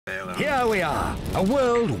Here we are, a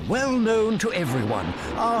world well known to everyone,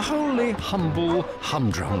 our wholly humble,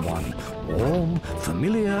 humdrum one. Warm,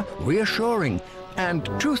 familiar, reassuring, and,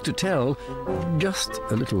 truth to tell, just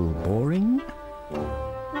a little boring.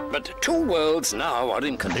 But two worlds now are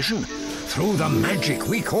in collision through the magic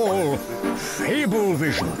we call Fable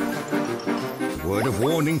Vision. Word of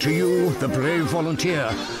warning to you, the brave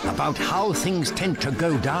volunteer, about how things tend to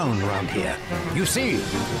go down around here. You see,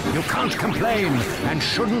 you can't complain and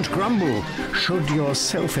shouldn't grumble should your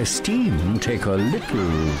self-esteem take a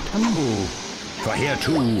little tumble. For here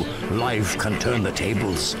too, life can turn the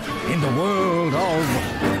tables in the world of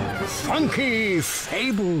funky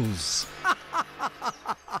fables.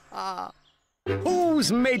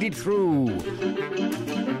 Who's made it through?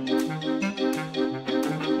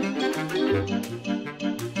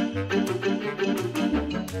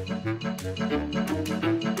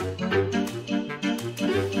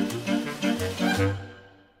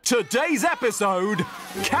 Today's episode,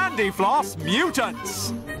 Candyfloss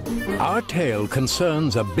Mutants! Our tale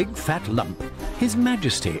concerns a big fat lump, His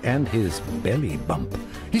Majesty and his belly bump.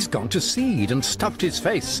 He's gone to seed and stuffed his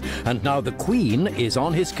face, and now the Queen is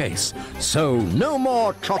on his case. So no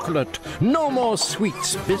more chocolate, no more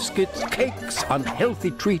sweets, biscuits, cakes,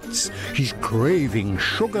 unhealthy treats. He's craving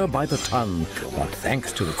sugar by the ton, but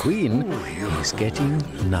thanks to the Queen, he's getting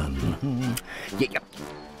none.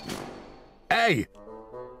 Hey!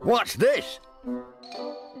 What's this?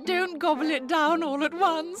 Don't gobble it down all at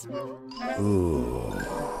once. Ooh.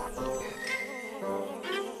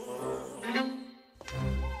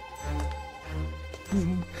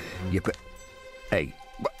 You put... Hey,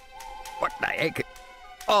 what the heck?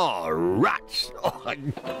 Oh, rats! Oh.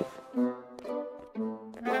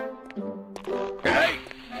 Hey!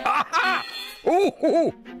 Aha!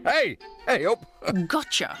 Ooh! Hey! Hey, up!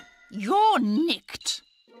 Gotcha. You're nicked.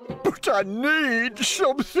 But I need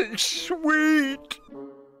something sweet.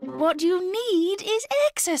 What you need is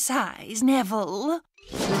exercise, Neville.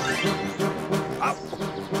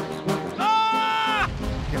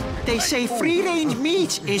 They say free-range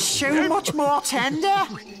meat is so much more tender.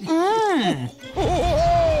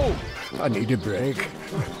 Oh, I need a break.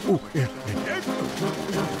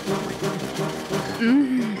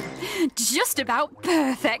 Just about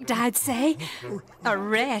perfect, I'd say. A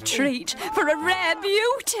rare treat for a rare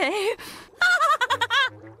beauty.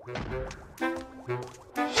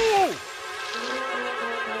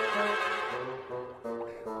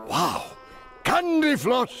 Wow!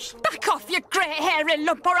 Candyfloss! Back off, you great hairy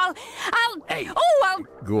lump, or I'll... Hey. Oh, I'll...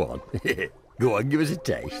 Go on. Go on, give us a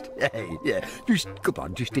taste. Hey, yeah. Just, come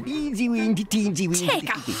on, just an easy weeny, teensy weeny. Take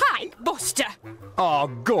a hike, Buster. Oh,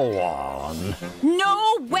 go on.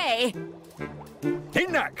 No way.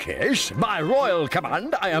 In that case, by royal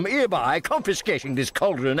command, I am hereby confiscating this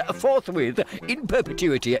cauldron forthwith, in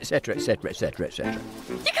perpetuity, etc., etc., etc., etc.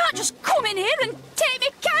 You can't just come in here and take me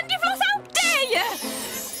Candyfloss out, dare you?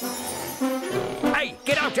 Hey,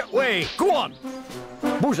 get out that way! Go on!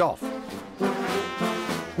 Buzz off.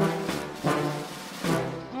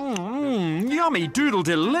 Yummy doodle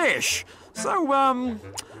delish. So,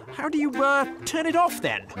 how do you, turn it off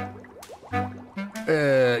then?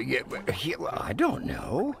 Yeah, well, I don't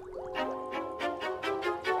know.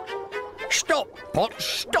 Stop, Pot,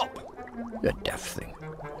 stop! The daft thing.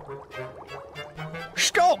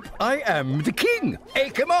 Stop! I am the king. I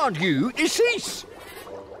command you to cease.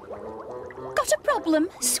 Got a problem,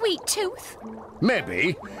 sweet tooth?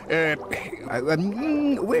 Maybe. Where's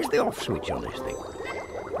the off switch on this thing?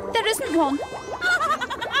 There isn't one.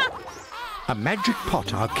 A magic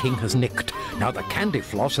pot our king has nicked. Now the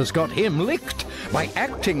Candyfloss has got him licked. By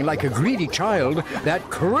acting like a greedy child, that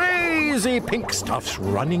crazy pink stuff's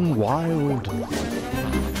running wild.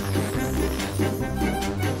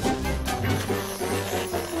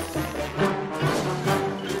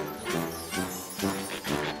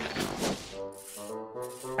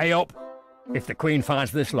 Hey up. If the Queen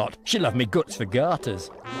finds this lot, she'll have me guts for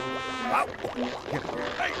garters.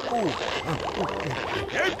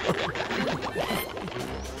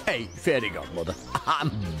 Hey, fairy godmother,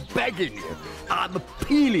 I'm begging you. I'm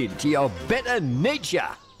appealing to your better nature.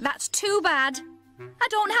 That's too bad. I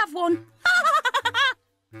don't have one.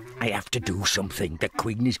 I have to do something. The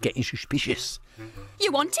Queen is getting suspicious.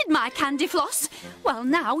 You wanted my Candyfloss. Well,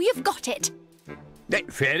 now you've got it.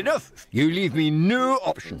 Fair enough. You leave me no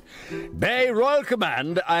option. By royal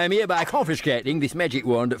command, I am hereby confiscating this magic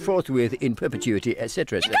wand forthwith in perpetuity,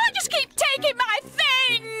 etc. You can't just keep taking my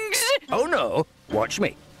things! Oh, no. Watch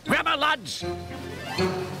me. Grab her, lads!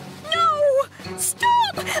 No!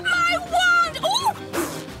 Stop! My wand! Oh!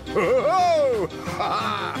 Oh!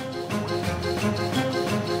 Ha!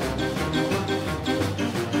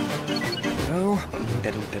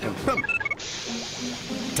 Boom.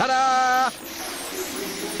 Ta-da!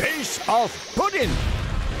 Piece of pudding!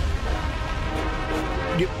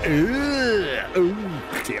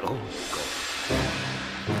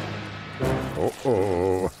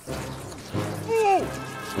 Uh-oh.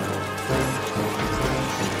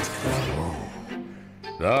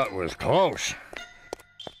 That was close.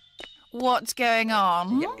 What's going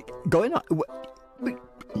on? Going on?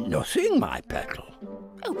 Nothing, my petal.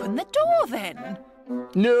 Open the door, then.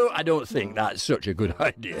 No, I don't think that's such a good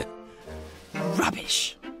idea.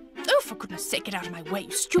 Rubbish. Oh, for goodness sake, get out of my way,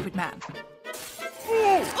 you stupid man.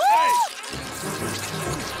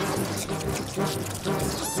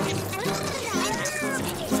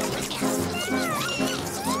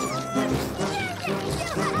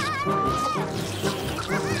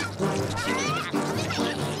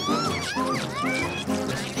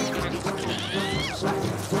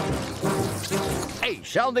 Hey,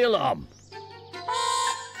 sound the alarm.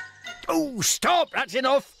 Oh, stop! That's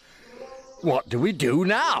enough! What do we do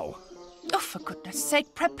now? Oh, for goodness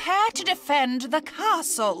sake, prepare to defend the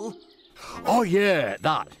castle. Oh, yeah,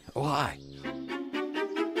 that. Why?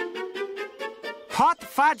 Hot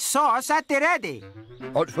fudge sauce at the ready.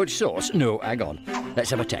 Hot fudge sauce? No, hang on. Let's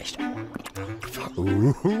have a taste.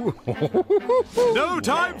 Ooh. No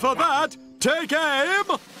time for that! Take aim!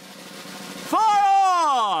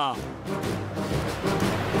 Fire!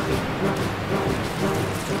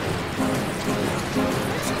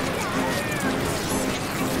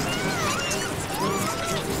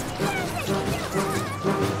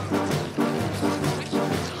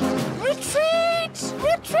 Retreat!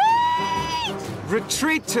 Retreat!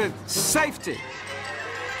 Retreat to safety.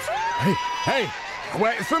 Hey,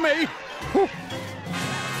 wait for me.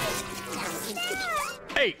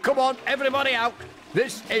 Hey, come on, everybody out.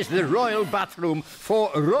 This is the royal bathroom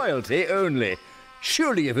for royalty only.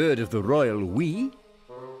 Surely you've heard of the royal we?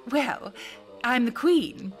 Well, I'm the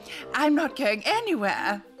queen. I'm not going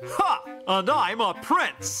anywhere. Ha! And I'm a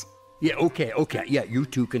prince! Yeah, okay, yeah, you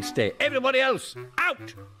two can stay. Everybody else,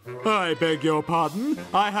 out! I beg your pardon.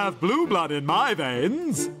 I have blue blood in my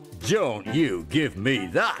veins. Don't you give me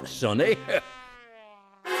that, sonny.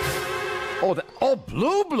 Oh,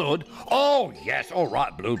 blue blood? Oh, yes, all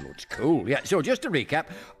right, blue blood's cool. Yeah, so just to recap,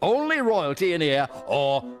 only royalty in here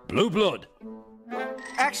or blue blood.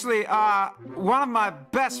 Actually, one of my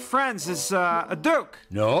best friends is a duke.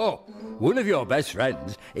 No, one of your best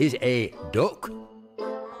friends is a duck.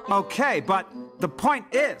 Okay, but the point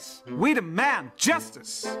is, we demand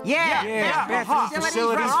justice. Yeah, Bathroom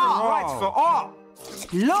facilities for all. Rights for all.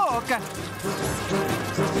 Look.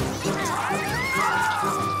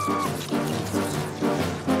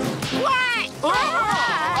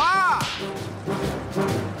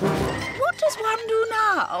 What does one do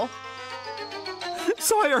now?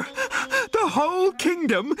 Sire, the whole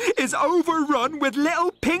kingdom is overrun with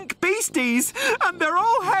little pink beasties, and they're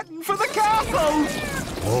all heading for the castle.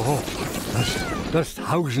 Oh, there's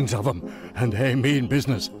thousands of them, and they mean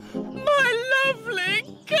business. My lovely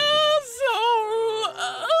castle!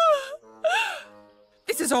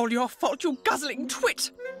 This is all your fault, you guzzling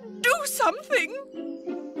twit. Do something.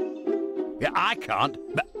 Yeah, I can't,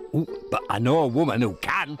 but I know a woman who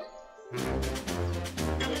can.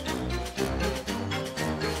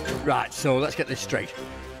 Right, so let's get this straight.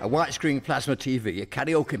 A widescreen plasma TV, a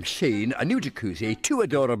karaoke machine, a new jacuzzi, 2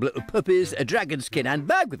 adorable little puppies, a dragon skin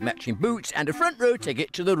handbag with matching boots, and a front row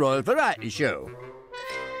ticket to the Royal Variety Show.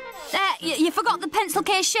 You forgot the pencil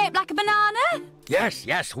case shaped like a banana?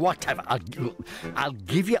 Yes, whatever. I'll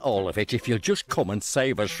give you all of it if you'll just come and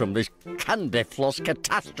save us from this Candyfloss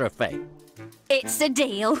catastrophe. It's a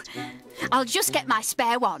deal. I'll just get my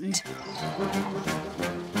spare wand.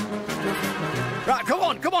 Right, come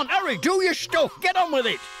on, hurry, do your stuff, get on with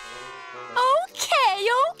it.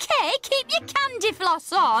 Okay, keep your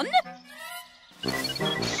Candyfloss on.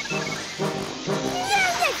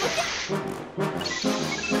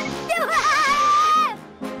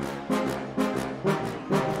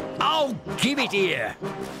 I'll give it here.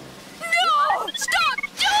 No! Stop!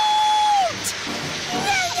 Don't!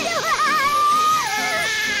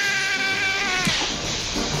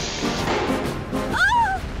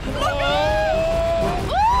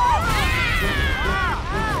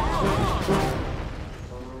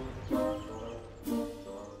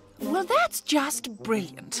 Well, that's just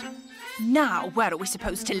brilliant. Now, where are we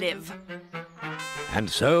supposed to live? And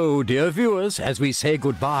so, dear viewers, as we say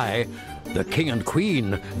goodbye, the King and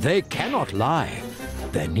Queen, they cannot lie.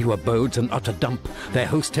 Their new abode's an utter dump, their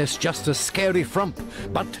hostess just a scary frump.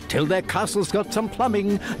 But till their castle's got some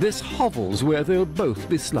plumbing, this hovel's where they'll both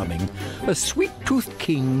be slumming. A sweet-toothed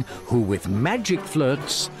king who with magic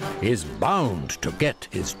flirts is bound to get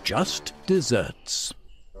his just deserts.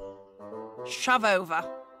 Shove over.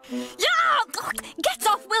 Yeah! Get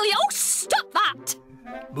off, will you? Oh, stop that!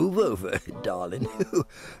 Move over, darling.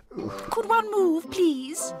 Could one move,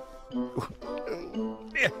 please?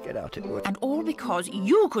 Get out of the way. And all because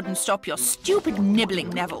you couldn't stop your stupid nibbling,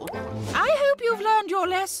 Neville. I hope you've learned your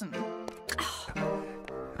lesson.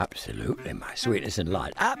 Absolutely, my sweetness and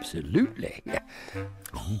light. Absolutely. Yeah.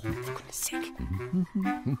 For goodness sake.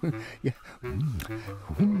 Yeah.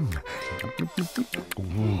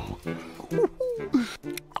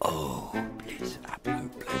 Oh, bliss,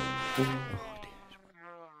 absolute bliss.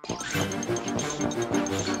 Oh,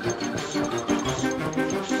 dear.